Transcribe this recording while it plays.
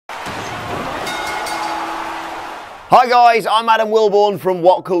Hi guys, I'm Adam Wilborn from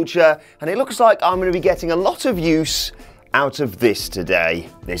WhatCulture, and it looks like I'm going to be getting a lot of use out of this today.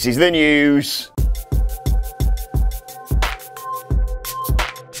 This is the news.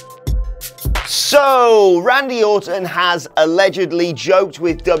 So, Randy Orton has allegedly joked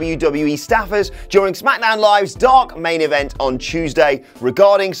with WWE staffers during SmackDown Live's Dark main event on Tuesday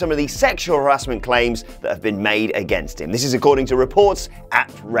regarding some of the sexual harassment claims that have been made against him. This is according to reports at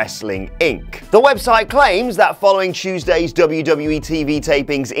Wrestling Inc. The website claims that following Tuesday's WWE TV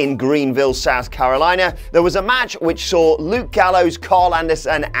tapings in Greenville, South Carolina, there was a match which saw Luke Gallows, Carl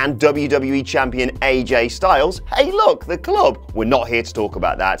Anderson, and WWE champion AJ Styles, hey look, the club, we're not here to talk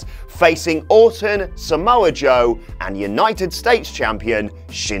about that, facing Orton, Samoa Joe, and United States champion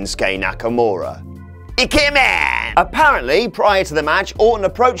Shinsuke Nakamura. Ikemen! Apparently, prior to the match, Orton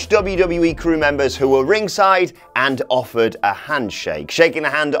approached WWE crew members who were ringside and offered a handshake, shaking the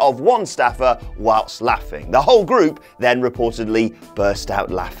hand of one staffer whilst laughing. The whole group then reportedly burst out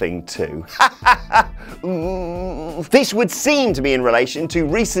laughing too. This would seem to be in relation to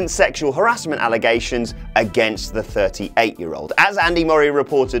recent sexual harassment allegations against the 38-year-old. As Andy Murray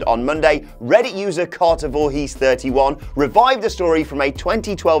reported on Monday, Reddit user Carter Voorhees31 revived the story from a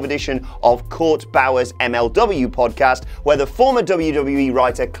 2012 edition of Court Bauer's MLW podcast, where the former WWE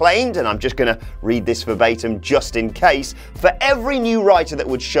writer claimed, and I'm just going to read this verbatim just in case, for every new writer that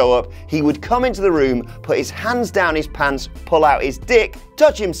would show up, he would come into the room, put his hands down his pants, pull out his dick,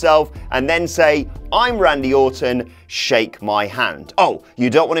 touch himself, and then say, "I'm Randy Orton, shake my hand." Oh, you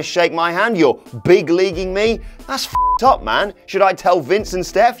don't want to shake my hand? You're big leaguing me? That's f***ed up, man. Should I tell Vince and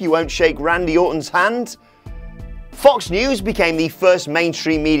Steph you won't shake Randy Orton's hand? Fox News became the first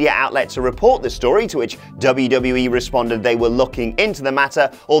mainstream media outlet to report the story, to which WWE responded they were looking into the matter,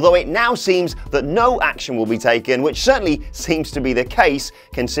 although it now seems that no action will be taken, which certainly seems to be the case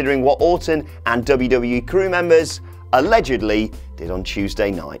considering what Orton and WWE crew members allegedly did on Tuesday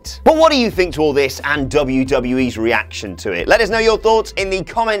night. But what do you think to all this and WWE's reaction to it? Let us know your thoughts in the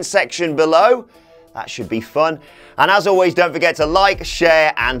comments section below. That should be fun. And as always, don't forget to like,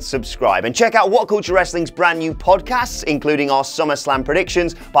 share, and subscribe. And check out WhatCulture Wrestling's brand new podcasts, including our SummerSlam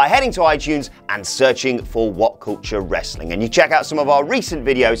predictions, by heading to iTunes and searching for WhatCulture Wrestling. And you check out some of our recent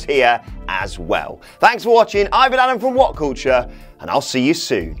videos here as well. Thanks for watching. I've been Adam from WhatCulture, and I'll see you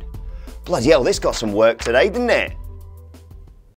soon. Bloody hell, this got some work today, didn't it?